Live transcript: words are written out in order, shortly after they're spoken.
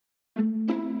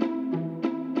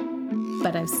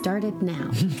but I've started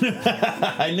now.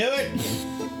 I knew it.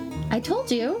 I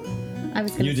told you I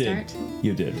was going to start.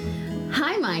 You did.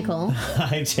 Hi, Michael.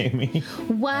 Hi, Jamie.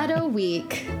 What a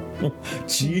week.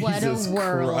 Jesus What a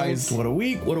world. Christ. What a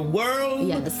week. What a world.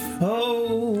 Yes.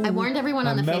 Oh. I warned everyone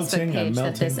on the melting, Facebook page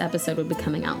that this episode would be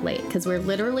coming out late because we're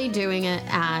literally doing it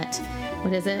at,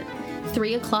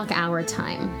 3 o'clock our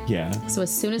time. Yeah. So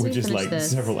as soon as we finish this... Which is like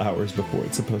several hours before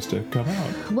it's supposed to come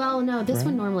out. Well, no, this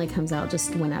one normally comes out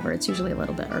just whenever. It's usually a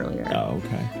little bit earlier. Oh,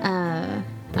 okay.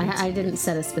 I didn't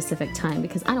set a specific time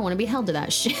because I don't want to be held to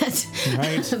that shit.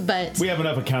 Right. But we have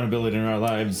enough accountability in our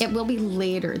lives. It will be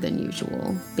later than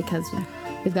usual because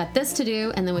we've got this to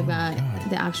do, and then we've got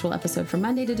the actual episode for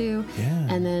Monday to do. Yeah.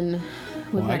 And then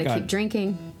we've got to keep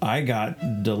drinking. I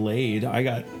got delayed. I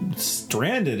got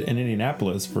stranded in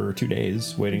Indianapolis for 2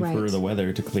 days waiting for the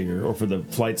weather to clear or for the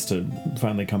flights to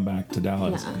finally come back to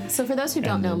Dallas. Yeah. So for those who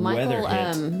don't know,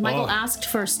 Michael asked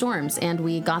for storms, and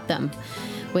we got them.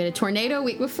 We had a tornado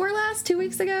week before last, 2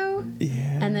 weeks ago.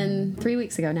 Yeah. And then 3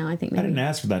 weeks ago now, I think. Maybe. I didn't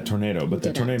ask for that tornado, but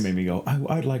the tornado made me go,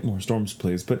 I'd like more storms,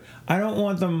 please. But I don't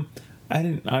want them.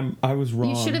 I was wrong.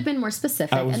 You should have been more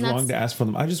specific. I was wrong to ask for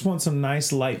them. I just want some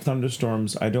nice light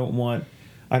thunderstorms. I don't want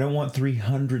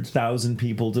 300,000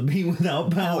 people to be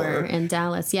without power in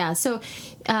Dallas. Yeah. So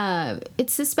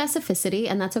it's the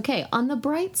specificity, and that's okay. On the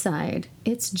bright side,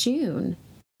 it's June.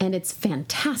 And it's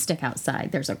fantastic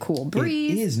outside. There's a cool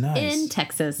breeze. It is nice. In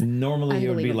Texas. Normally it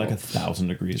would be like 1,000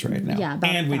 degrees right now. Yeah,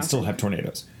 and we'd still have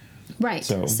tornadoes. Right.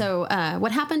 So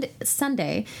what happened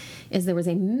Sunday is there was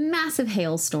a massive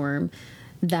hailstorm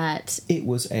that... It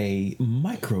was a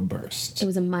microburst. It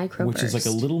was a microburst. Which is like a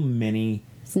little mini...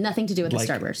 It's nothing to do with the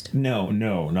starburst. No,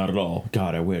 not at all.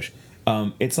 God, I wish.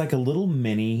 It's like a little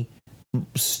mini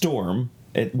storm.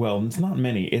 It's not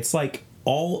mini. It's like...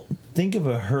 think of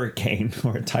a hurricane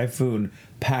or a typhoon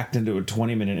packed into a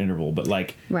 20-minute interval, but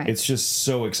it's just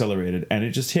so accelerated, and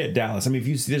it just hit Dallas. I mean, if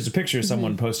you see, there's a picture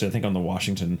someone posted, I think on the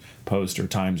Washington Post or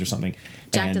Times or something.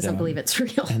 Jack doesn't believe it's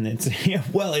real. And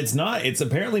it's not. It's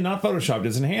apparently not photoshopped.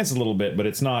 It's enhanced a little bit, but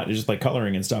it's not. It's just like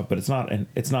coloring and stuff, but it's not. And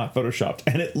it's not photoshopped,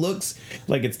 and it looks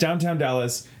like it's downtown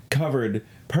Dallas covered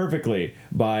perfectly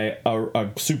by a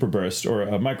superburst or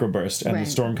a microburst and the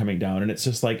storm coming down, and it's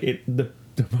just like the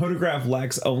photograph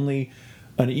lacks only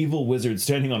an evil wizard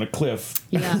standing on a cliff,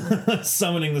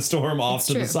 summoning the storm off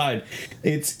to the side.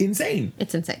 It's insane.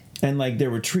 It's insane. And there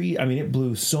were trees. I mean, it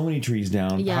blew so many trees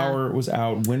down. Yeah. Power was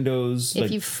out. Windows. If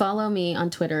you follow me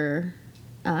on Twitter,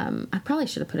 I probably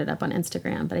should have put it up on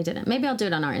Instagram, but I didn't. Maybe I'll do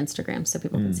it on our Instagram so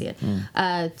people can see it.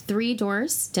 3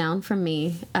 doors down from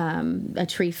me, a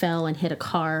tree fell and hit a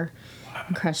car.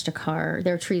 Crushed a car.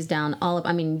 There are trees down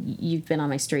you've been on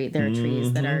my street. There are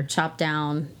trees that are chopped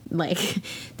down.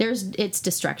 It's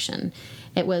destruction.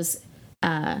 It was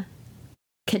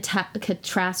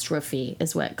catastrophe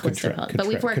is what Calista called it. But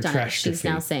we've worked on it. She's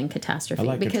now saying catastrophe. I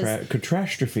like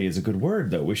catastrophe is a good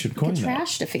word, though. We should coin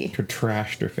catastrophe. That.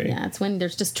 Catastrophe. Yeah, it's when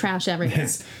there's just trash everywhere.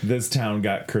 This town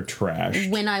got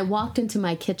trashed. When I walked into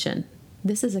my kitchen,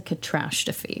 this is a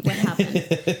catastrophe. What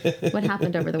happened? What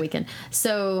happened over the weekend?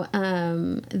 So,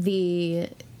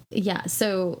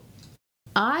 so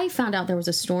I found out there was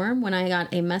a storm when I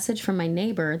got a message from my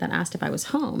neighbor that asked if I was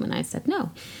home, and I said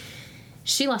no.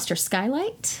 She lost her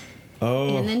skylight.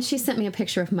 Oh. And then she sent me a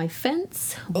picture of my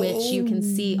fence, which you can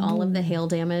see all of the hail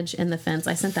damage in the fence.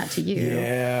 I sent that to you.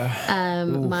 Yeah.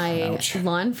 My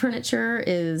lawn furniture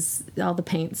is all the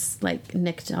paint's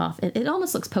nicked off. It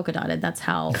almost looks polka dotted. That's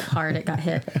how hard it got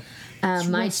hit.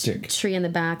 My tree in the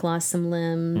back lost some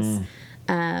limbs.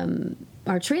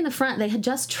 Our tree in the front, they had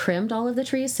just trimmed all of the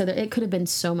trees, so that it could have been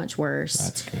so much worse.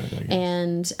 That's good, I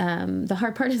guess. And the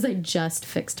hard part is I just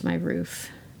fixed my roof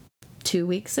 2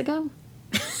 weeks ago.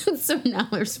 So now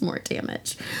there's more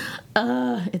damage.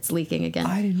 It's leaking again.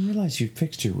 I didn't realize you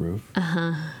fixed your roof.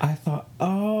 I thought,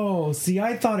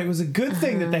 I thought it was a good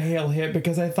thing that the hail hit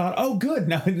because I thought, good,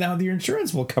 now your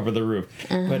insurance will cover the roof.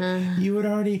 But you had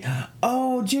already,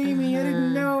 Jamie, I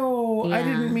didn't know. Yeah. I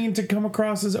didn't mean to come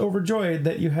across as overjoyed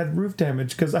that you had roof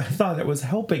damage because I thought it was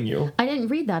helping you. I didn't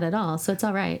read that at all, so it's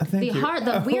all right.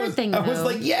 The weird thing, though, I was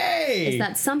like, yay! Is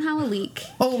that somehow a leak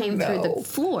came through the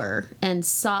floor and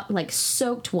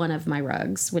soaked one of my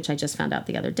rugs, which I just found out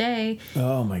the other day.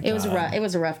 Oh my God. It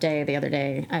was a rough day the other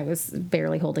day. I was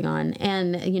barely holding on.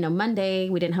 And, Monday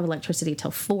we didn't have electricity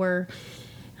till 4.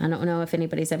 I don't know if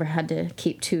anybody's ever had to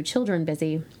keep 2 children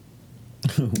busy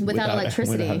without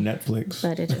electricity. Without Netflix.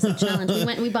 But it is a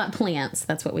challenge. We bought plants.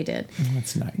 That's what we did. Oh,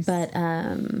 that's nice. But,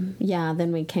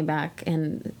 then we came back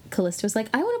and Callista was like,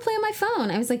 I want to play on my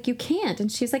phone. I was like, you can't.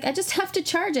 And she's like, I just have to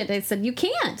charge it. I said, you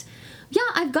can't. yeah,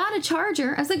 I've got a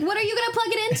charger. I was like, what are you going to plug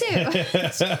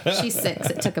it into? She's 6.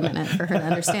 It took a minute for her to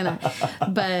understand that.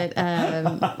 But,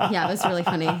 yeah, it was really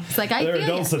funny. It's like, there are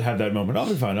adults that have that moment. I'll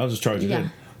be fine. I'll just charge it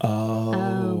in.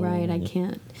 Oh, right. I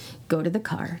can't. Go to the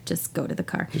car. Just go to the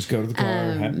car. Just go to the car.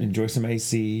 Enjoy some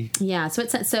AC. Yeah.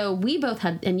 So we both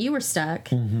had, and you were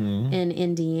stuck in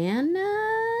Indiana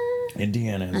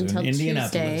until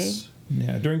Indianapolis. Tuesday.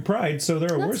 Yeah, during Pride, so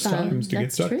there are worse times to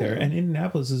get stuck there. And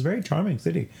Indianapolis is a very charming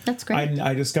city. That's great.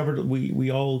 I discovered we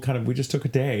all we just took a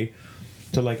day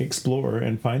to like explore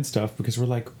and find stuff because we're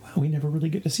like, wow, we never really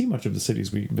get to see much of the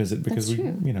cities we visit because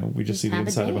we just see the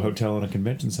inside of a hotel and a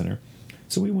convention center.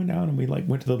 So we went out and we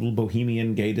went to the little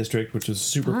bohemian gay district, which was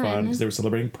super fun because they were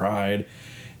celebrating Pride,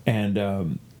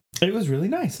 and it was really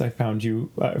nice. I found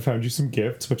you some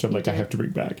gifts, which I'm like, I have to bring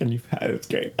back, and you've had it. It's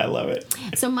great. I love it.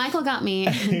 So Michael got me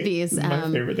these my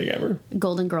favorite thing ever.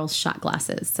 Golden Girls shot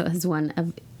glasses. So it has one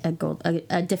of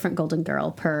a different Golden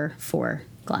Girl per 4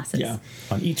 glasses. Yeah,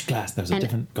 on each glass there's a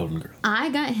different Golden Girl. I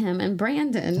got him and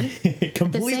Brandon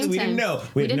completely. We didn't know.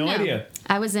 We had no idea.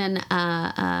 I was in.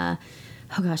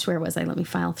 Oh gosh, where was I? Let me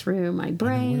file through my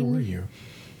brain. Where were you?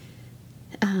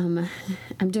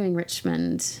 I'm doing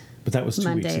Richmond. But that was 2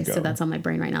 Monday, weeks ago. so that's on my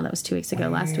brain right now. That was 2 weeks ago.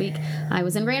 Last week, I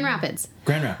was in Grand Rapids.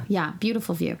 Grand Rapids. Yeah,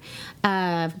 beautiful view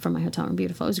from my hotel room.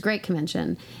 Beautiful. It was a great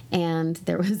convention, and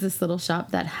there was this little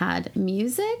shop that had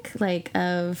music,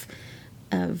 of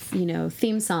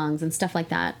theme songs and stuff like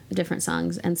that, different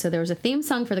songs. And so there was a theme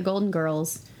song for the Golden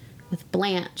Girls with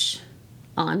Blanche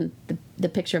on the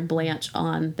picture of Blanche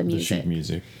on the music. The sheet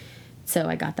music. So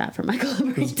I got that from Michael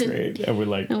and Brandon. It was great. And we're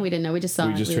like... No, we didn't know. We just saw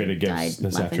it. We just traded gifts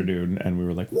this afternoon, and we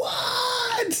were like,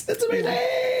 what? That's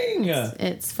amazing!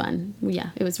 It's fun. Yeah,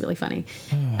 it was really funny.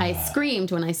 I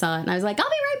screamed when I saw it, and I was like, I'll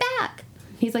be right back.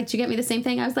 He's like, did you get me the same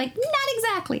thing? I was like, not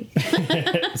exactly.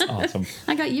 It's awesome.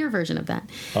 I got your version of that.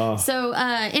 So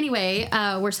anyway,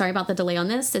 we're sorry about the delay on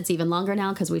this. It's even longer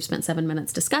now because we've spent 7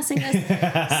 minutes discussing this.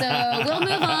 So we'll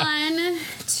move on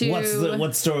to...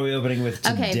 What story are we opening with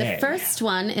today? Okay, the first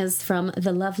one is from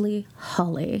the lovely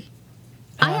Holly.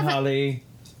 Hi, Holly.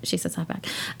 She says hi back.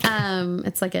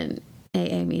 It's like an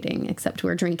AA meeting, except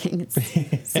we're drinking.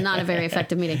 It's not a very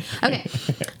effective meeting. Okay,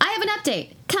 I have an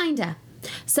update. Kinda.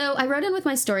 So I wrote in with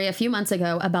my story a few months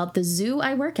ago about the zoo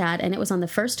I work at, and it was on the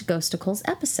first Ghostacles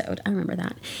episode. I remember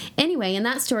that. Anyway, in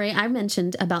that story, I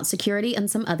mentioned about security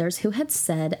and some others who had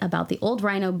said about the old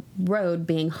Rhino Road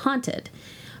being haunted,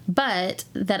 but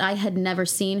that I had never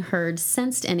seen, heard,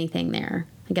 sensed anything there.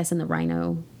 I guess in the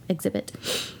Rhino exhibit.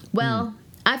 Well...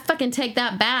 I fucking take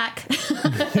that back.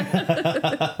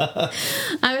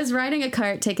 I was riding a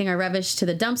cart taking our rubbish to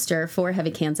the dumpster 4 heavy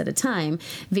cans at a time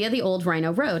via the old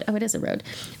Rhino Road. Oh, it is a road.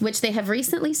 Which they have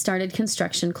recently started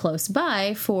construction close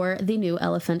by for the new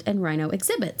elephant and rhino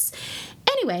exhibits.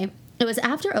 Anyway, it was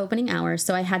after opening hours,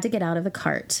 so I had to get out of the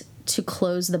cart to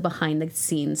close the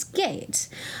behind-the-scenes gate.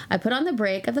 I put on the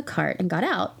brake of the cart and got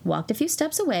out, walked a few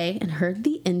steps away, and heard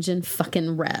the engine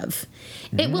fucking rev.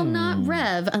 It will not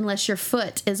rev unless your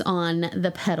foot is on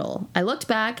the pedal. I looked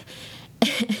back,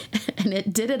 and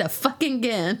it did it a fucking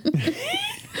again.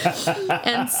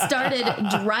 And started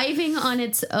driving on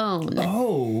its own.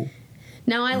 Oh.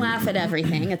 Now, I laugh at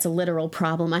everything. It's a literal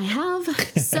problem I have.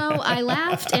 So I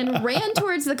laughed and ran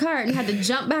towards the cart and had to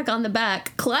jump back on the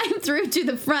back, climb through to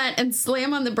the front, and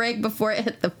slam on the brake before it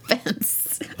hit the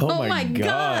fence. Oh my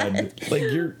God. Like,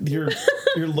 you're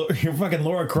fucking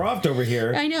Laura Croft over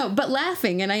here. I know, but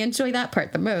laughing, and I enjoy that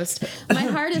part the most. My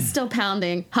heart is still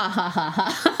pounding. Ha, ha, ha,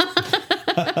 ha.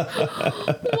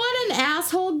 What an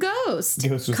asshole ghost.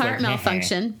 Cart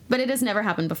malfunction, but it has never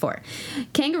happened before.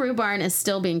 Kangaroo Barn is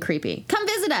still being creepy. Come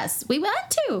visit us. We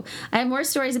want to. I have more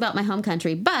stories about my home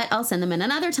country, but I'll send them in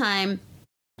another time,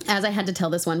 as I had to tell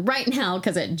this one right now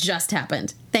because it just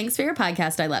happened. Thanks for your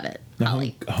podcast. I love it.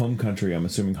 Holly. Home country, I'm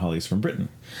assuming Holly's from Britain.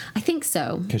 I think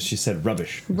so. Because she said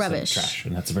rubbish. Rubbish. Trash,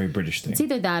 and that's a very British thing. It's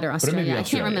either that or Australia. I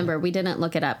can't remember. We didn't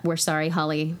look it up. We're sorry,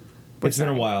 Holly. It's been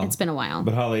a while. It's been a while.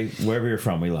 But Holly, wherever you're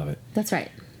from, we love it. That's right.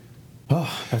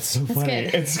 Oh, that's so funny.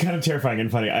 Good. It's kind of terrifying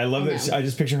and funny. I love that. I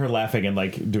just picture her laughing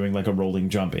and doing a rolling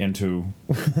jump into...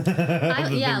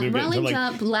 rolling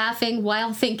jump, laughing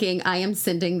while thinking I am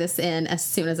sending this in as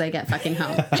soon as I get fucking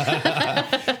home.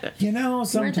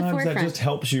 Sometimes that just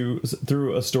helps you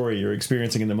through a story you're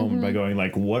experiencing in the moment by going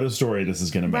what a story this is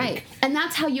going to make. Right. And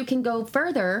that's how you can go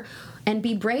further and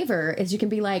be braver, is you can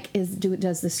be like,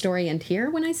 does the story end here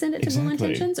when I send it to Full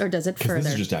Intentions, or does it further?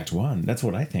 This is just Act 1. That's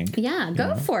what I think. Yeah,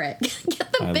 go for it.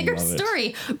 Get the bigger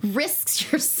story.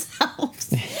 Risks yourselves.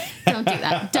 Don't do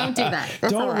that. Don't do that.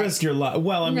 Don't risk your life.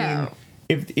 Well, I mean,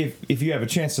 if you have a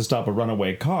chance to stop a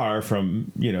runaway car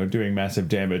from, doing massive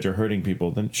damage or hurting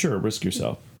people, then sure, risk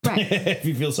yourself. Right. If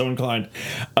you feel so inclined.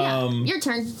 Your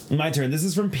turn. My turn. This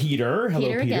is from Peter. Hello,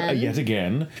 Peter. Yet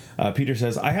again. Peter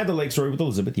says, I had the lake story with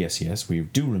Elizabeth. Yes, we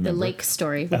do remember. The lake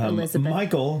story with Elizabeth.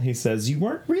 Michael, he says, you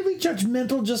weren't really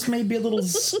judgmental, just maybe a little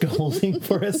scolding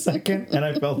for a second. And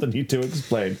I felt the need to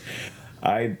explain.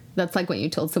 That's like when you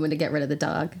told someone to get rid of the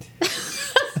dog.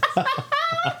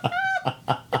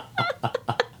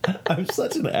 I'm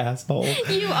such an asshole.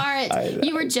 You aren't.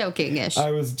 You were joking-ish.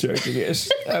 I was joking-ish.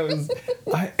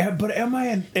 But am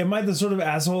I the sort of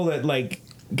asshole that, like,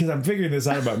 because I'm figuring this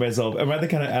out about myself, am I the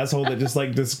kind of asshole that just,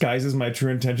 like, disguises my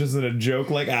true intentions in a joke?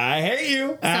 Like, I hate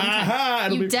you.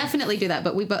 You definitely do that,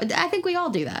 but I think we all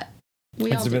do that.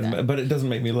 We all do that. But it doesn't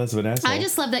make me less of an asshole. I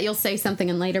just love that you'll say something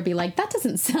and later be like, that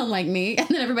doesn't sound like me. And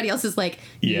then everybody else is like,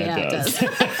 yeah it does.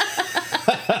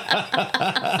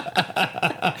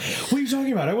 What are you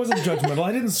talking about? I wasn't judgmental.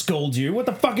 I didn't scold you. What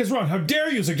the fuck is wrong? How dare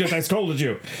you suggest I scolded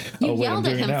you? You yelled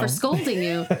at him for scolding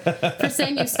you, for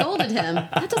saying you scolded him.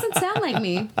 That doesn't sound like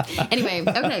me. Anyway,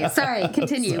 okay, sorry,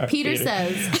 continue. Sorry, Peter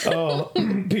says...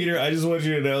 Peter, I just want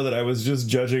you to know that I was just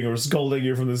judging or scolding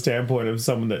you from the standpoint of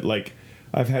someone that, like,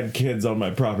 I've had kids on my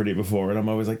property before, and I'm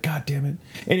always like, God damn it.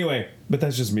 Anyway, but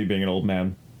that's just me being an old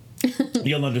man.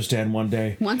 You'll understand one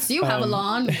day. Once you have a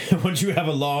lawn. Once you have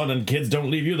a lawn and kids don't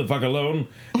leave you the fuck alone.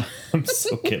 I'm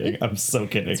so kidding.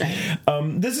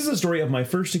 Right. This is a story of my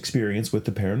first experience with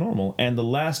the paranormal and the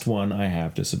last one I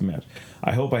have to submit.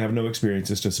 I hope I have no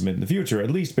experiences to submit in the future,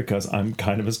 at least because I'm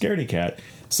kind of a scaredy cat.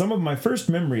 Some of my first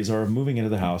memories are of moving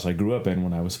into the house I grew up in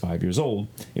when I was 5 years old.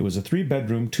 It was a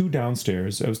 3-bedroom, 2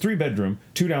 downstairs. It was 3-bedroom,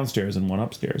 2 downstairs, and 1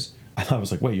 upstairs. I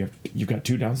was like, wait, you've got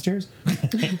 2 downstairs?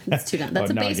 That's 2 down. That's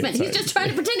a basement. He's just trying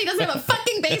to pretend he doesn't have a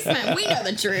fucking basement. We know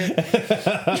the truth.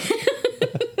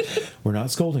 We're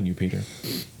not scolding you, Peter.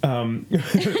 No,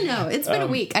 it's been a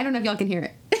week. I don't know if y'all can hear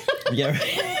it. Yeah.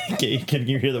 Can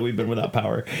you hear that we've been without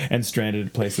power and stranded in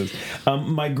places?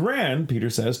 My gran, Peter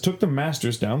says, took the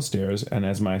masters downstairs, and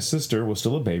as my sister was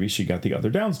still a baby, she got the other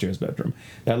downstairs bedroom.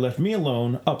 That left me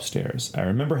alone upstairs. I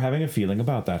remember having a feeling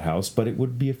about that house, but it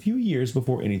would be a few years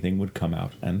before anything would come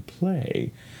out and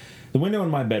play. The window in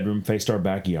my bedroom faced our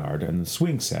backyard and the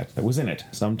swing set that was in it.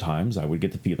 Sometimes I would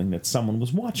get the feeling that someone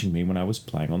was watching me when I was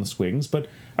playing on the swings, but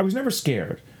I was never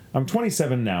scared. I'm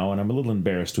 27 now, and I'm a little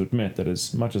embarrassed to admit that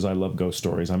as much as I love ghost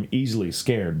stories, I'm easily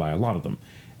scared by a lot of them.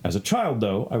 As a child,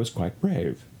 though, I was quite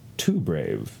brave. Too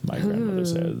brave, my grandmother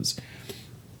says.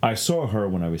 I saw her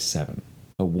when I was 7.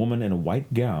 A woman in a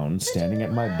white gown standing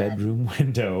at my bedroom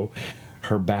window,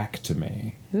 her back to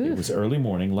me. It was early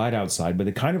morning, light outside, but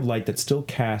the kind of light that still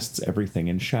casts everything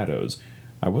in shadows.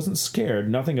 I wasn't scared.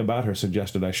 Nothing about her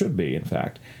suggested I should be, in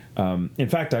fact.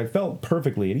 I felt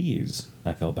perfectly at ease.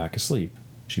 I fell back asleep.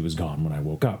 She was gone when I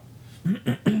woke up.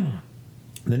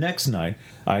 The next night,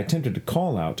 I attempted to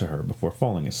call out to her before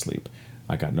falling asleep.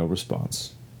 I got no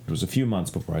response. It was a few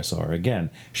months before I saw her again.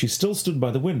 She still stood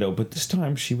by the window, but this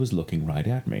time she was looking right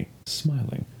at me,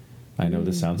 smiling. I know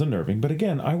this sounds unnerving, but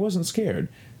again, I wasn't scared.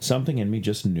 Something in me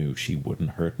just knew she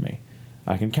wouldn't hurt me.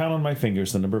 I can count on my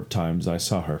fingers the number of times I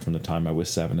saw her from the time I was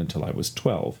 7 until I was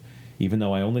 12. Even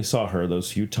though I only saw her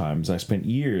those few times, I spent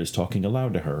years talking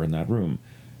aloud to her in that room.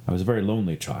 I was a very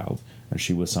lonely child, and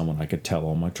she was someone I could tell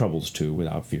all my troubles to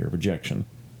without fear of rejection.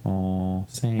 Aw,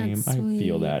 same. I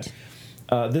feel that.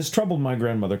 This troubled my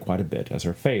grandmother quite a bit, as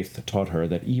her faith taught her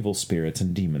that evil spirits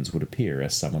and demons would appear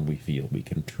as someone we feel we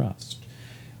can trust.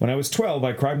 When I was 12,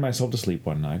 I cried myself to sleep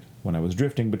one night. When I was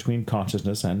drifting between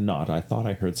consciousness and not, I thought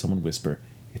I heard someone whisper,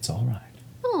 "It's all right."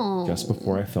 Aww. Just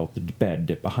before I felt the bed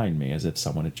dip behind me as if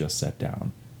someone had just sat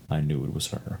down. I knew it was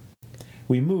her.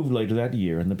 We moved later that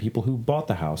year, and the people who bought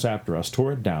the house after us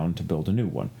tore it down to build a new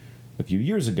one. A few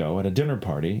years ago, at a dinner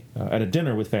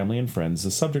with family and friends,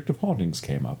 the subject of hauntings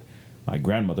came up. My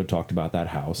grandmother talked about that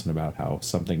house and about how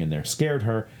something in there scared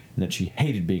her, and that she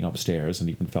hated being upstairs and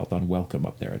even felt unwelcome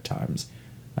up there at times.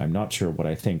 I'm not sure what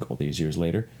I think all these years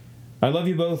later. I love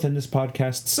you both and this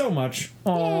podcast so much.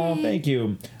 Aw, thank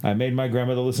you. I made my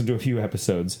grandmother listen to a few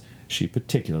episodes. She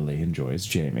particularly enjoys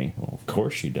Jamie. Well, of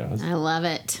course she does. I love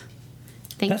it.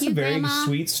 That's a very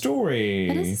sweet story.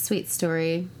 It is a sweet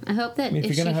story. I hope that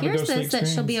if she hears this, that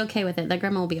she'll be okay with it. That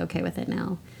Grandma will be okay with it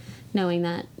now, knowing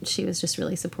that she was just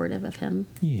really supportive of him.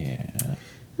 Yeah.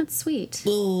 That's sweet.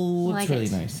 Oh, that's really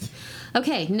nice.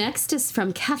 Okay, next is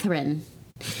from Catherine.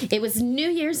 It was New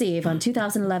Year's Eve on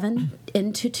 2011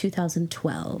 into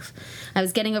 2012. I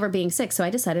was getting over being sick, so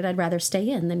I decided I'd rather stay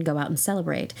in than go out and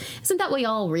celebrate. Isn't that what we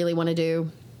all really want to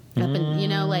do?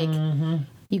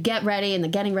 you get ready, and the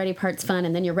getting ready part's fun,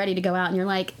 and then you're ready to go out, and you're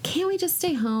like, can't we just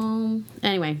stay home?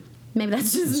 Anyway, maybe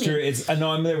that's just me. True.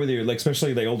 No, I'm there with you. Like,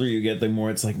 especially the older you get, the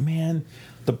more it's like, man,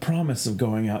 the promise of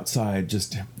going outside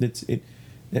just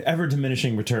ever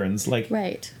diminishing returns. Like,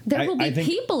 right, there will be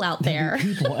people out there.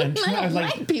 People, and I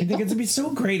think it'd be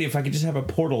so great if I could just have a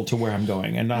portal to where I'm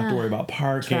going and not have to worry about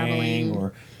parking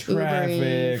or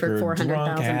traffic or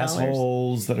drunk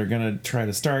assholes that are gonna try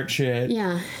to start shit.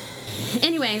 Yeah.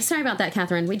 Anyway, sorry about that,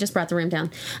 Catherine. We just brought the room down.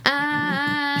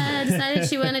 Decided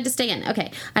she wanted to stay in.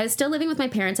 Okay. I was still living with my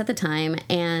parents at the time,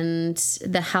 and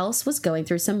the house was going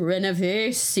through some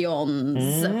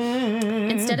renovations.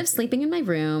 Instead of sleeping in my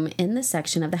room in the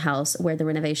section of the house where the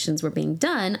renovations were being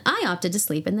done, I opted to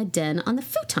sleep in the den on the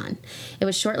futon. It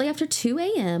was shortly after 2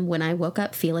 a.m. when I woke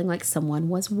up feeling like someone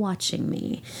was watching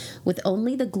me. With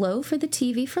only the glow for the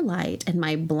TV for light and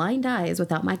my blind eyes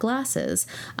without my glasses,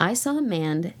 I saw a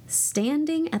man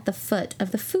standing at the foot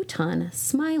of the futon,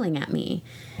 smiling at me.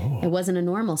 Oh. It wasn't a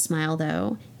normal smile,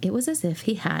 though. It was as if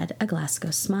he had a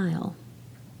Glasgow smile.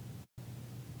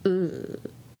 Ooh.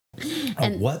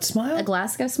 A what smile? A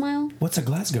Glasgow smile. What's a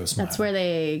Glasgow smile? That's where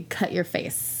they cut your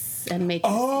face and make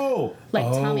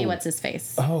Tommy, what's his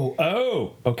face? Okay.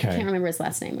 I can't remember his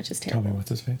last name, which is terrible. Tommy, what's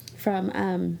his face?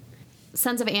 From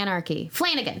Sons of Anarchy.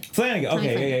 Flanagan. Okay,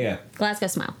 Flanagan. Yeah. Glasgow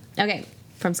smile. Okay.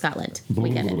 From Scotland. We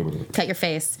get it. Cut your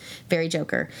face. Very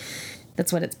Joker.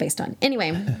 That's what it's based on.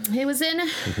 Anyway, it was in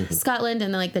Scotland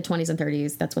in the 20s and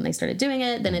 30s. That's when they started doing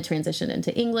it. Then it transitioned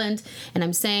into England. And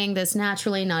I'm saying this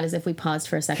naturally, not as if we paused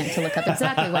for a second to look up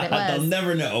exactly what it was. They'll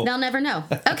never know. They'll never know.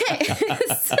 Okay.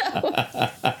 So,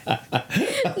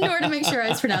 in order to make sure I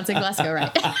was pronouncing Glasgow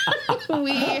right.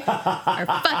 We are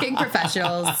fucking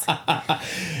professionals.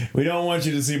 We don't want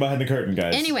you to see behind the curtain,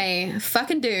 guys. Anyway,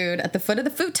 fucking dude at the foot of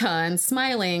the futon,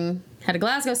 smiling, had a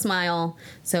Glasgow smile.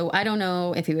 So I don't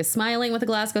know if he was smiling with a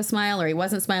Glasgow smile or he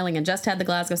wasn't smiling and just had the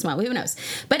Glasgow smile. Who knows?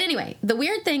 But anyway, the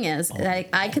weird thing is that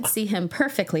I could see him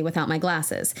perfectly without my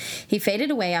glasses. He faded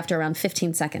away after around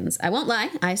 15 seconds. I won't lie,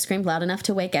 I screamed loud enough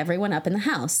to wake everyone up in the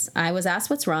house. I was asked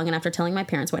what's wrong, and after telling my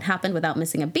parents what happened without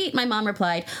missing a beat, my mom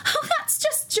replied, "Oh, that's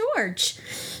just George."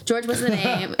 George was the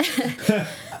name.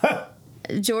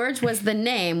 George was the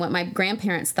name what my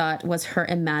grandparents thought was her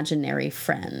imaginary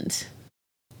friend.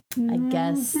 I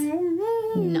guess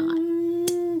not.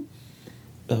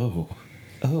 Oh.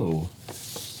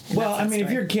 Well, I mean, if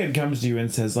your kid comes to you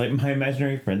and says, my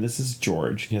imaginary friend, this is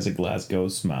George. He has a Glasgow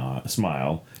smile.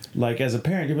 As a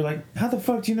parent, you'd be like, how the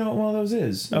fuck do you know what one of those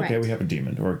is? Okay, right. We have a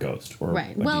demon or a ghost. Or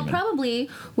right. Well, demon. Probably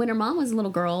when her mom was a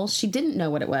little girl, she didn't know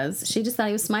what it was. She just thought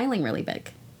he was smiling really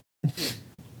big.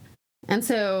 And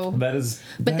so,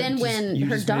 then when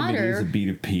her daughter, made me lose a beat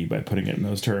of pee by putting it in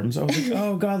those terms. I was like,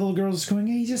 oh god, the little girl's just going,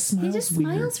 he just smiles. He just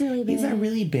smiles really big. He's a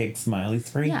really big smile. He's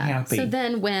very happy. So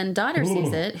then when daughter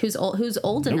sees it, who's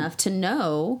old enough to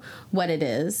know what it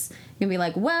is, you'll be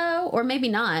like, whoa, or maybe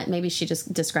not. Maybe she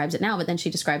just describes it now, but then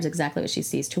she describes exactly what she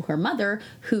sees to her mother,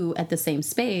 who at the same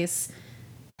space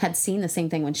had seen the same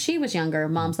thing when she was younger.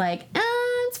 Mom's like,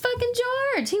 it's fucking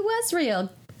George. He was real.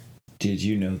 Did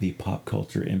you know the pop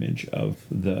culture image of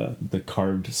the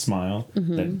carved smile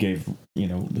that gave,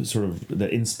 that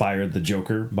inspired the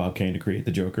Joker, Bob Kane to create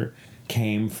the Joker,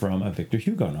 came from a Victor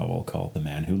Hugo novel called The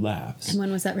Man Who Laughs. And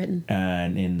when was that written?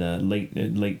 And in the late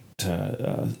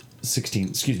 1800s,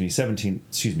 17th,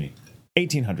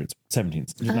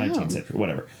 19th century,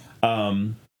 whatever.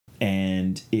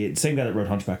 And same guy that wrote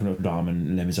Hunchback of Notre Dame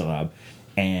and Les Miserables.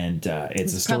 And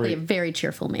it's a story. Probably a very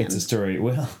cheerful man. It's a story.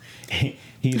 Well,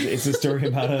 it's a story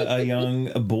about a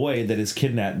young boy that is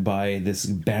kidnapped by this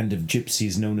band of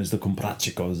gypsies known as the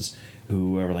Comprachicos,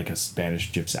 who are like a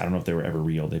Spanish gypsy. I don't know if they were ever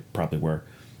real. They probably were.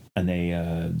 And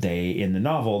they in the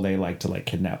novel they like to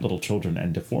kidnap little children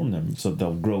and deform them so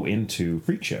they'll grow into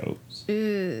freak shows.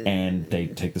 And they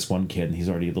take this one kid and he's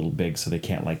already a little big, so they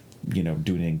can't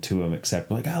do anything to him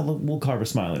except we'll carve a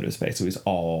smile into his face, so he's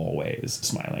always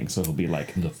smiling, so he'll be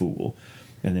like the fool.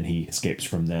 And then he escapes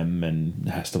from them and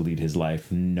has to lead his life.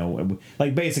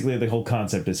 Basically the whole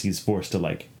concept is he's forced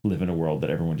to live in a world that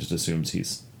everyone just assumes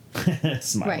he's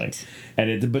smiling. Right.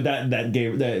 And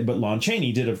but Lon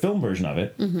Chaney did a film version of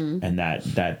it, and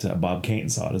that Bob Kane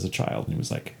saw it as a child and he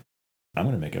was like, I'm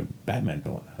going to make a Batman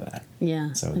villain out of that.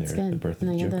 Yeah, so there's the birth of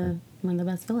the Joker. One of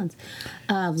the best villains.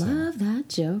 Love that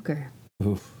Joker.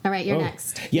 Oof. All right, you're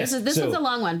next. Yes, this was a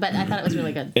long one, but I thought it was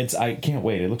really good. I can't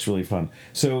wait. It looks really fun.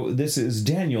 So this is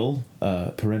Daniel,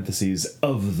 parentheses,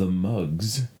 of the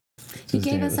mugs. He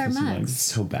gave us our mugs.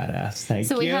 So badass. Thank you.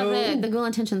 So we have the Ghoul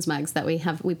Intentions mugs that we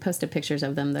have. We posted pictures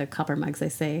of them, the copper mugs, they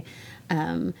say.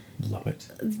 Love it.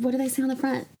 What do they say on the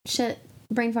front? Shit.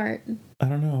 brain fart. I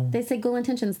don't know. They say Ghoul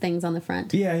Intentions things on the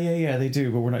front. Yeah, they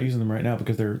do, but we're not using them right now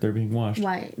because they're being washed.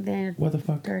 Why? They're what the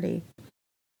fuck? Dirty.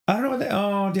 I don't know what they...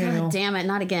 Oh, Daniel. God damn it,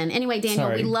 not again. Anyway, Daniel,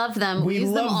 Sorry. we love them. We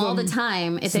use them all the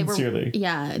time. If sincerely.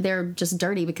 They're just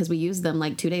dirty because we used them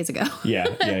like 2 days ago.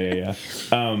 Yeah.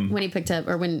 When he picked up,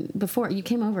 or before you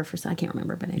came over for, I can't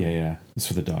remember, but anyway. Yeah. It's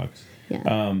for the dogs.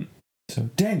 Yeah. So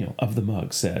Daniel of the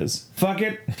Mug says, fuck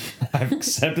it. I've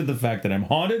accepted the fact that I'm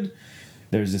haunted.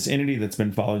 There's this entity that's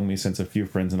been following me since a few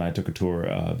friends and I took a tour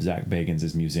of Zach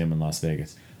Bagans' museum in Las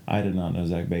Vegas. I did not know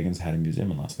Zach Bagans had a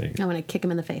museum in Las Vegas. I want to kick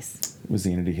him in the face. Was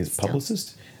the entity his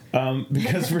publicist?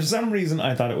 Because for some reason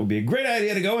I thought it would be a great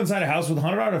idea to go inside a house with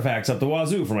haunted artifacts up the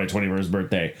wazoo for my 21st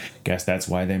birthday. Guess that's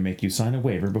why they make you sign a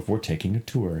waiver before taking a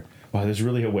tour. Wow, there's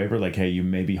really a waiver like, hey, you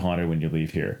may be haunted when you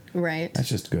leave here. Right. That's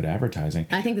just good advertising.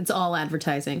 I think it's all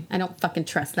advertising. I don't fucking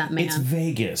trust that man. It's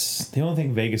Vegas. The only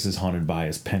thing Vegas is haunted by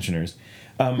is pensioners.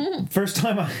 First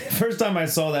time I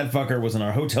saw that fucker was in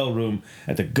our hotel room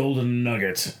at the Golden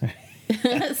Nugget.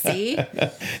 See?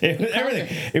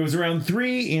 It was around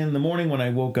 3 a.m. when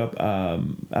I woke up out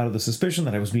of the suspicion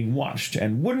that I was being watched.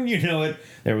 And wouldn't you know it,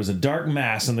 there was a dark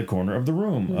mass in the corner of the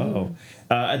room.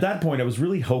 At that point, I was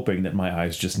really hoping that my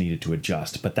eyes just needed to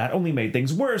adjust. But that only made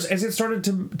things worse as it started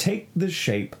to take the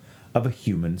shape of a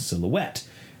human silhouette.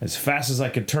 As fast as I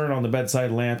could turn on the bedside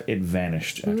lamp, it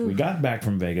vanished. After we got back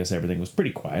from Vegas, everything was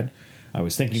pretty quiet. I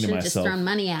was thinking to myself... Should have just thrown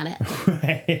money at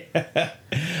it.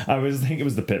 I was thinking it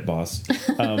was the pit boss.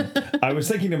 I was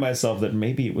thinking to myself that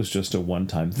maybe it was just a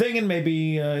one-time thing and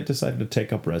maybe I decided to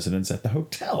take up residence at the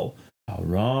hotel. How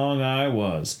wrong I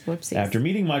was. Whoopsies. After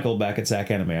meeting Michael back at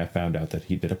Zach Anime, I found out that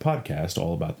he did a podcast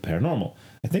all about the paranormal.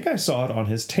 I think I saw it on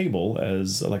his table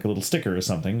as like a little sticker or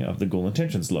something of the Ghoul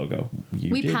Intentions logo.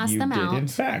 We passed them out. In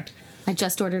fact. I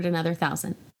just ordered another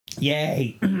 1,000.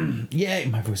 Yay. Yay.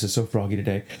 My voice is so froggy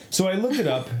today. So I looked it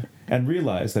up and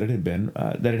realized that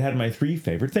it had my 3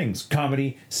 favorite things: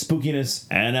 comedy, spookiness,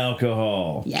 and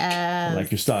alcohol. Yeah. I like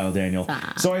your style, Daniel.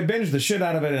 So I binged the shit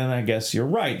out of it, and I guess you're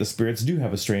right. The spirits do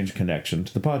have a strange connection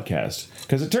to the podcast.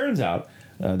 Because it turns out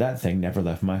that thing never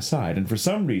left my side, and for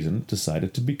some reason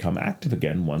decided to become active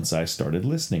again once I started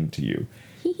listening to you.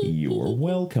 You're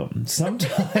welcome.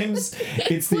 Sometimes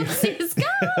it's the... Whoopsie's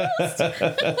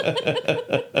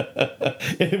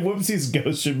ghost! Whoopsie's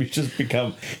ghost should just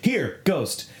become, here,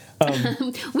 ghost.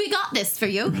 We got this for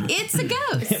you. It's a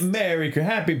ghost.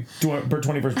 Happy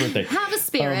 21st birthday. Have a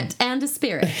spirit and a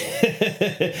spirit.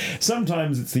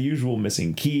 Sometimes it's the usual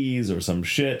missing keys or some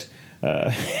shit.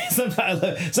 Sometimes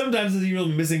it's the usual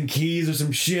missing keys or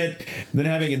some shit, then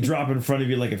having it drop in front of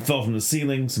you like it fell from the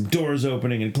ceiling, some doors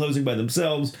opening and closing by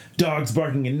themselves, dogs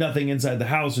barking and nothing inside the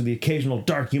house, or the occasional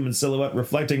dark human silhouette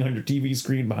reflecting on your TV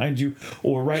screen behind you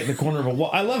or right in the corner of a wall.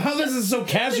 I love how this is so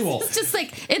casual. It's just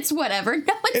like, it's whatever.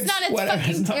 No, it's not. It's whatever. fucking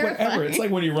It's not terrifying. whatever. It's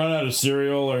like when you run out of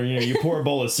cereal, or you pour a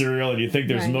bowl of cereal and you think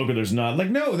there's milk or there's not.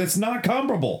 Like, no, that's not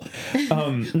comparable. You not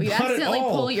accidentally at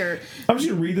all. pull your I'm just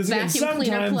gonna read this again. vacuum cleaner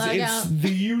Sometimes plug it's out. the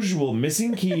usual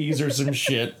missing keys or some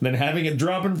shit, then having it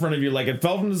drop in front of you like it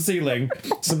fell from the ceiling,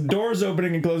 some doors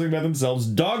opening and closing by themselves,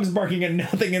 dogs barking at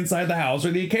nothing inside the house,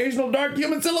 or the occasional dark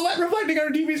human silhouette reflecting on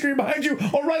a TV screen behind you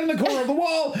or right in the corner of the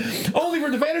wall, only for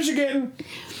it to vanish again.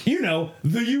 You know,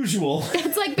 the usual.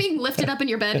 It's like being lifted up in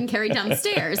your bed and carried down the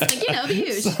stairs. Like, the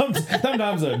usual.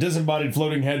 Sometimes a disembodied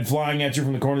floating head flying at you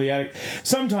from the corner of the attic.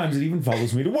 Sometimes it even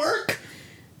follows me to work.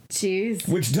 Jeez.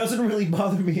 Which doesn't really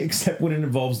bother me except when it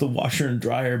involves the washer and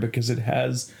dryer, because it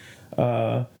has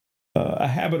a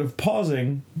habit of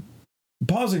pausing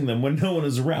them when no one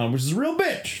is around, which is a real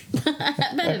bitch.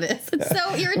 I bet it is. It's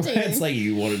so irritating. It's like,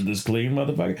 you wanted this clean,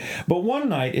 motherfucker. But one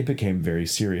night it became very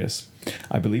serious.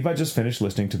 I believe I just finished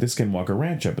listening to the Skinwalker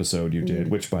Ranch episode you did,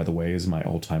 which, by the way, is my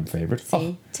all-time favorite.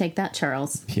 See, take that,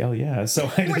 Charles. Hell yeah. So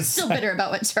We're still bitter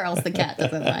about what Charles the cat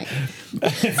doesn't like.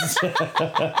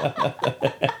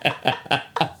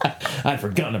 I'd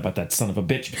forgotten about that son of a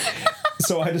bitch.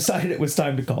 So I decided it was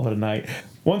time to call it a night.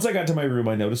 Once I got to my room,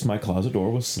 I noticed my closet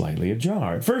door was slightly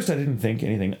ajar. At first, I didn't think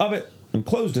anything of it and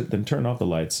closed it, then turned off the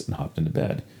lights and hopped into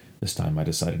bed. This time, I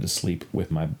decided to sleep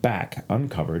with my back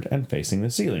uncovered and facing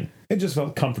the ceiling. It just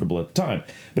felt comfortable at the time.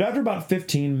 But after about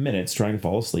 15 minutes trying to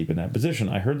fall asleep in that position,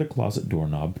 I heard the closet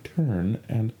doorknob turn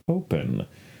and open.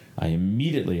 I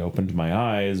immediately opened my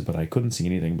eyes, but I couldn't see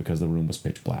anything because the room was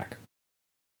pitch black.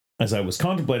 As I was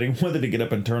contemplating whether to get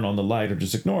up and turn on the light or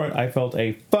just ignore it, I felt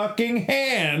a fucking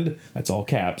hand, that's all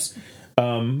caps,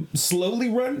 slowly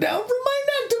run down from my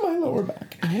neck to my lower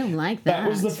back. I don't like that. That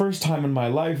was the first time in my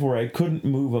life where I couldn't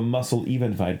move a muscle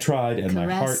even if I tried, and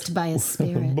Caressed my heart... by a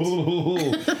spirit.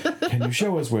 Can you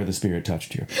show us where the spirit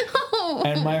touched you? Oh,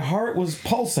 and my heart was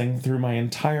pulsing through my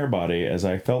entire body as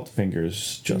I felt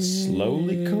fingers just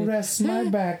slowly caress my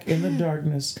back in the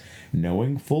darkness,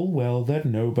 knowing full well that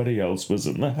nobody else was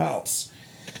in the house.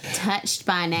 Touched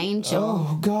by an angel.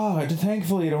 Oh, God.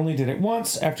 Thankfully, it only did it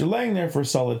once after laying there for a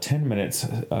solid 10 minutes,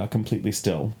 completely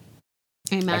still.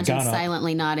 Imagine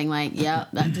silently nodding like, yep,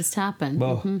 that just happened.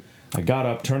 Well, I got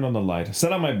up, turned on the light,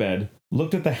 sat on my bed,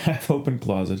 looked at the half-open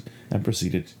closet, and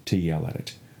proceeded to yell at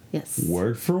it. Yes.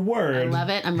 Word for word. I love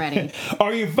it. I'm ready.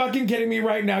 Are you fucking kidding me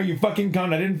right now, you fucking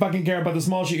cunt? I didn't fucking care about the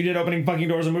small shit you did opening fucking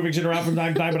doors and moving shit around from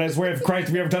time to time, but I swear if Christ,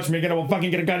 if you ever touch me again, I will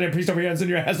fucking get a goddamn priest over here and send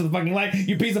your ass to the fucking light,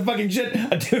 you piece of fucking shit.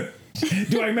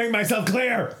 Do I make myself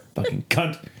clear? Fucking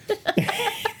cunt.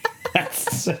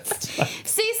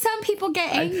 See, some people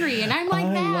get angry, and I'm like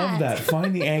that. I love that.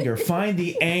 Find the anger. Find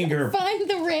the anger. Find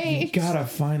the rage. You gotta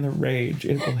find the rage.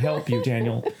 It will help you,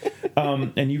 Daniel.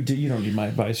 And you don't need my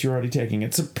advice. You're already taking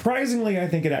it. Surprisingly, I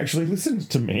think it actually listens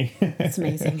to me. It's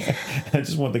amazing. I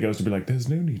just want the ghost to be like, there's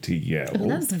no need to yell. Well,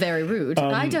 that's very rude.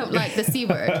 I don't like the C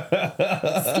word.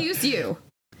 Excuse you.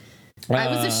 I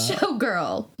was a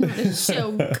showgirl, not a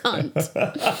show cunt.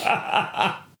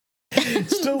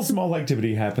 Still, small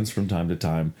activity happens from time to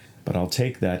time, but I'll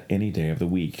take that any day of the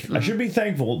week. I should be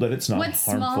thankful that it's not What's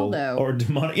harmful small, though? or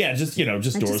demonic. Yeah, just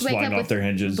doors flying off their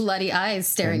hinges, bloody eyes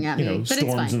staring at me. But storms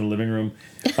it's fine. in the living room.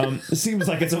 It seems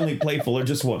like it's only playful or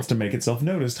just wants to make itself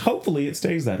noticed. Hopefully, it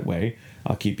stays that way.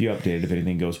 I'll keep you updated if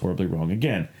anything goes horribly wrong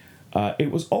again.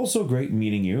 It was also great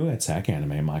meeting you at SAC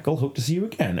Anime, Michael. Hope to see you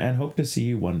again, and hope to see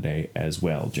you one day as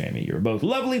well, Jamie. You're both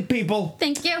lovely people.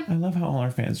 Thank you. I love how all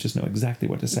our fans just know exactly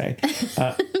what to say.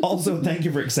 Also, thank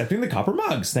you for accepting the copper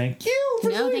mugs. Thank you.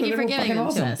 Thank you for giving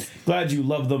them to us. Glad you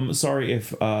love them. Sorry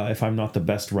if I'm not the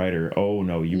best writer. Oh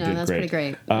no, you did that's great.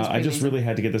 Pretty great. I just really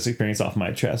had to get this experience off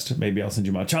my chest. Maybe I'll send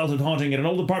you my childhood haunting at an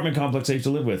old apartment complex I used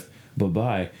to live with.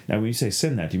 Bye-bye. Now, when you say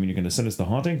send that, do you mean you're going to send us the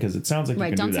haunting? Because it sounds like you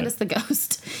can do that. Right, don't send us the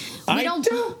ghost. I'm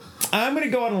going to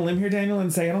go on a limb here, Daniel,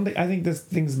 and say I think this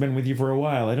thing's been with you for a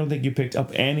while. I don't think you picked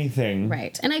up anything.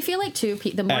 Right. And I feel like, too,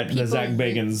 the more at people... the Zach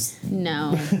Bagans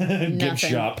gift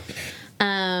shop.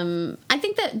 I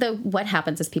think that what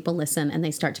happens is people listen and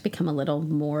they start to become a little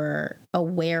more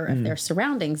aware of their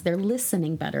surroundings. They're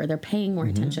listening better. They're paying more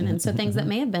attention. And so things that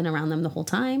may have been around them the whole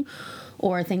time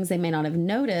or things they may not have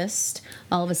noticed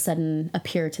all of a sudden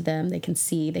appear to them. They can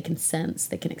see, they can sense,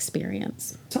 they can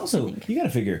experience. It's also, you got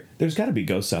to figure, there's got to be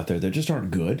ghosts out there that just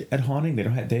aren't good at haunting. They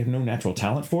have no natural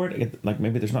talent for it. Like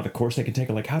maybe there's not a course they can take,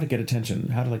 like how to get attention,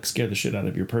 how to like scare the shit out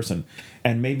of your person.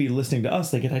 And maybe listening to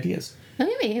us, they get ideas.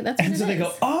 Maybe that's what and so they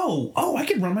go, oh, I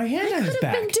can run my hand down his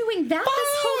back. I could have been doing that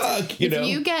this whole time.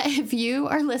 If you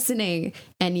are listening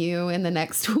and you in the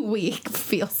next week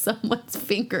feel someone's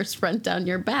fingers run down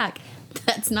your back,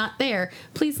 that's not there.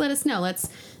 Please let us know. It's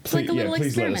like a little please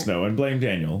experiment. Let us know and blame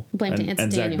Daniel.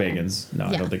 And Zach Bagans. No,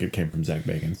 I don't think it came from Zach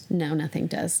Bagans. No, nothing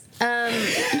does.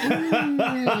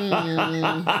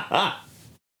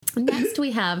 Next,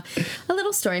 we have a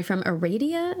little story from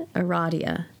Aradia.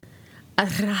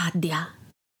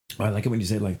 Oh, I like it when you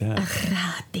say it like that.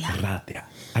 Aradia.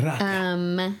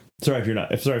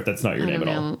 Sorry if that's not your name at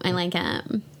all. I like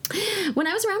it. When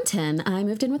I was around 10, I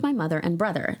moved in with my mother and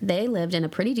brother. They lived in a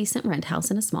pretty decent rent house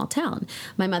in a small town.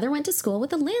 My mother went to school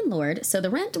with a landlord, so the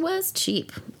rent was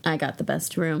cheap. I got the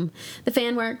best room. The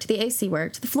fan worked, the AC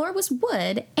worked, the floor was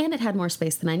wood, and it had more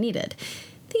space than I needed.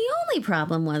 The only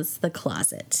problem was the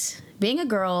closet. Being a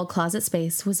girl, closet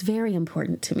space was very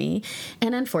important to me,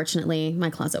 and unfortunately, my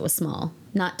closet was small.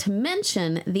 Not to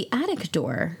mention, the attic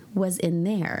door was in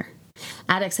there.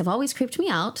 Attics have always creeped me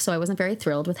out, so I wasn't very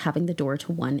thrilled with having the door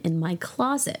to one in my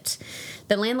closet.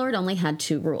 The landlord only had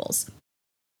 2 rules.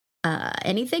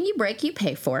 Anything you break, you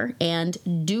pay for, and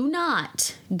do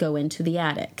not go into the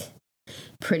attic.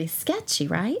 Pretty sketchy,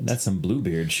 right? That's some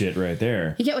Bluebeard shit right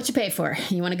there. You get what you pay for.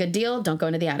 You want a good deal? Don't go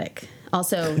into the attic.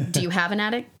 Also, do you have an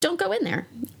attic? Don't go in there.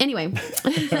 Anyway,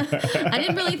 I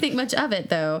didn't really think much of it,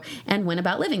 though, and went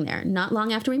about living there. Not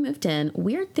long after we moved in,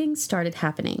 weird things started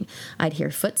happening. I'd hear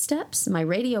footsteps, my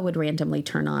radio would randomly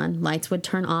turn on, lights would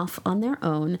turn off on their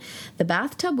own, the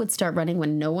bathtub would start running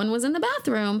when no one was in the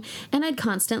bathroom, and I'd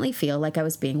constantly feel like I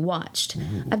was being watched.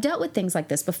 I've dealt with things like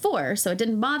this before, so it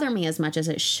didn't bother me as much as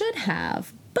it should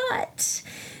have, but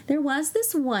there was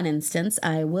this one instance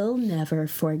I will never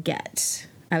forget.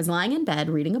 I was lying in bed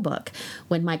reading a book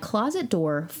when my closet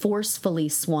door forcefully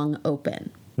swung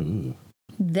open. Ooh.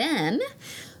 Then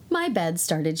my bed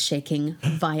started shaking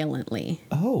violently.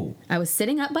 Oh. I was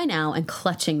sitting up by now and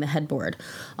clutching the headboard.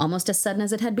 Almost as sudden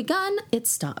as it had begun, it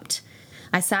stopped.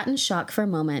 I sat in shock for a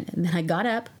moment, and then I got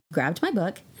up, grabbed my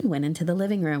book, and went into the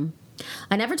living room.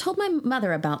 I never told my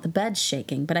mother about the bed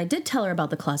shaking, but I did tell her about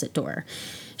the closet door.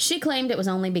 She claimed it was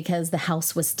only because the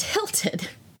house was tilted.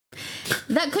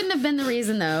 That couldn't have been the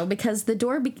reason, though, because the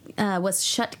door was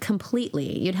shut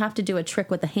completely. You'd have to do a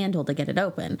trick with the handle to get it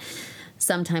open.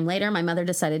 Sometime later, my mother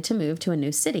decided to move to a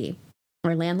new city.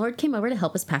 Our landlord came over to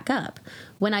help us pack up.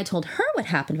 When I told her what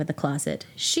happened with the closet,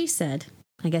 she said,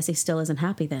 I guess he still isn't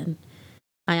happy then.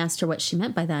 I asked her what she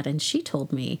meant by that, and she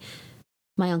told me,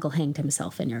 my uncle hanged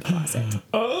himself in your closet.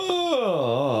 Oh.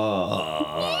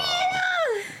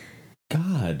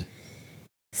 God.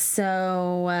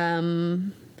 So,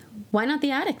 why not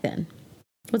the attic then?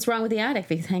 What's wrong with the attic if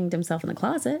he's hanged himself in the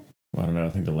closet? Well, I don't know. I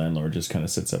think the landlord just kind of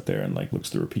sits up there and like looks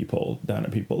through a peephole down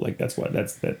at people. Like that's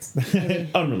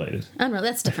unrelated.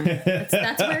 That's different.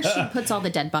 That's where she puts all the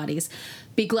dead bodies.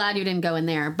 Be glad you didn't go in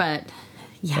there, but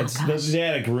yeah, the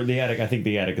attic. The attic. I think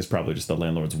the attic is probably just the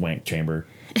landlord's wank chamber.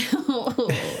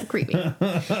 Creepy.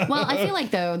 Well, I feel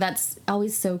like though that's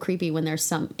always so creepy when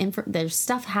there's there's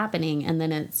stuff happening and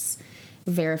then it's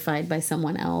verified by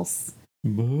someone else.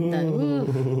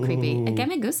 Creepy. It gave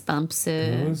me goosebumps.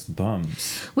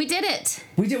 Goosebumps. We did it.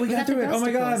 We got through it. Oh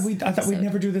my God. I thought we'd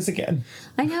never do this again.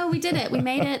 I know, we did it. We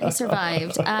made it. We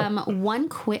survived. One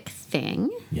quick thing.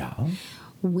 Yeah.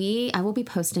 I will be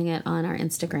posting it on our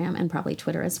Instagram and probably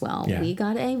Twitter as well. Yeah. We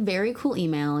got a very cool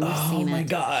email. You've seen it. Oh my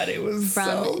God. It was from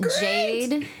so great.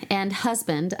 Jade and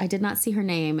husband. I did not see her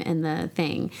name in the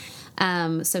thing.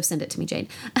 So send it to me, Jade.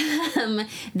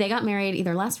 They got married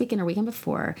either last weekend or weekend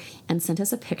before and sent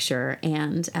us a picture.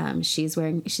 And she's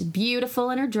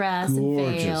beautiful in her dress. Gorgeous.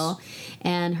 And veil.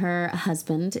 And her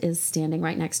husband is standing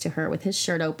right next to her with his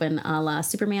shirt open a la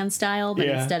Superman style. But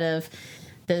instead of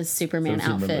the Superman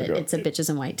outfit, it's a bitches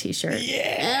in white t-shirt. Yeah.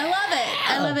 And I love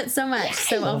it. I love it so much.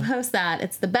 So I'll post that.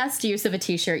 It's the best use of a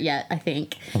t-shirt yet, I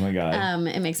think. Oh my God.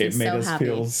 It makes me so happy. It made us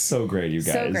feel so great, you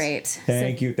guys. So great.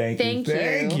 Thank you.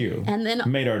 And then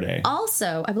made our day.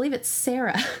 Also, I believe it's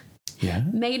Sarah. Yeah.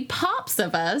 Made pops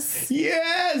of us.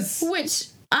 Yes. Which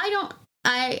I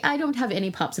don't have any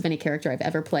pops of any character I've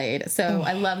ever played. So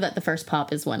I love that the first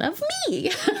pop is one of me.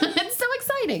 It's so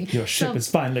exciting. Your ship has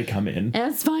finally come in.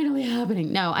 It's finally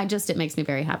happening. No, it makes me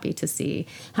very happy to see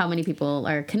how many people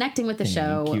are connecting with the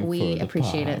show. We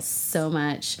appreciate it so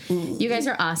much. Ooh. You guys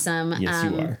are awesome. Yes,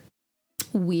 you are.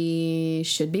 We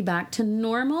should be back to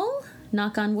normal.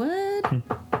 Knock on wood.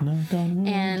 Knock on wood.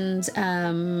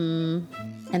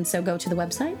 And so go to the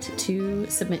website to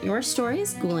submit your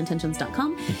stories,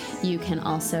 ghoulintentions.com. You can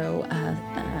also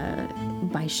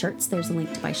buy shirts. There's a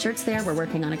link to buy shirts there. We're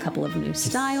working on a couple of new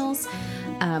styles.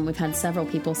 We've had several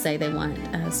people say they want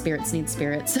Spirits Need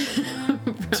Spirits.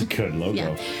 It's a good logo.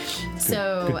 Yeah.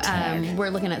 So we're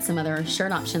looking at some other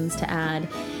shirt options to add,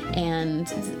 and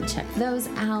check those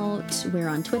out. We're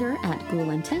on Twitter at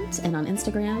Ghoul Intent and on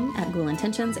Instagram at Ghoul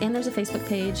Intentions, and there's a Facebook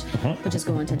page, which is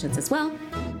Ghoul Intentions as well.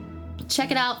 Check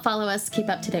it out, follow us, keep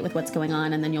up to date with what's going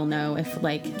on, and then you'll know if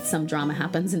some drama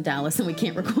happens in Dallas and we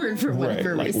can't record for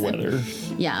whatever reason. Weather.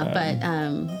 Yeah, but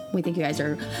we think you guys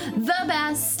are the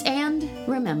best, and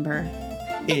remember,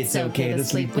 it's okay to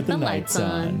sleep with the lights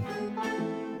on.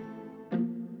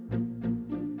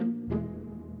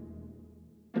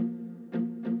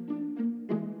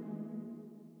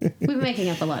 We've been making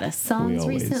up a lot of songs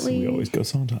recently. We always go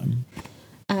song time.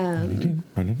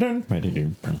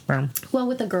 Well,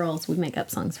 with the girls, we make up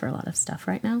songs for a lot of stuff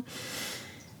right now.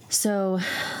 So,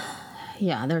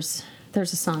 yeah, there's a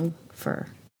song for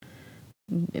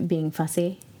being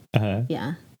fussy. Uh-huh.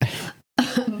 Yeah.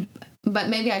 But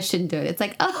maybe I shouldn't do it. It's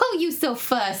like, oh, you so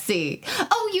fussy.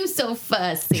 Oh, you so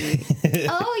fussy.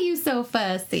 Oh, you so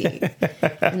fussy.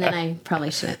 And then I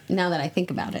probably shouldn't, now that I think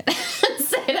about it,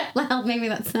 say it out loud. Maybe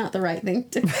that's not the right thing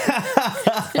to do.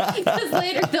 Because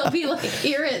later they'll be like,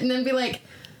 hear it and then be like,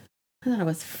 I thought I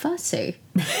was fussy.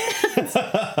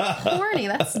 Horny,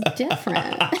 that's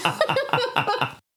different.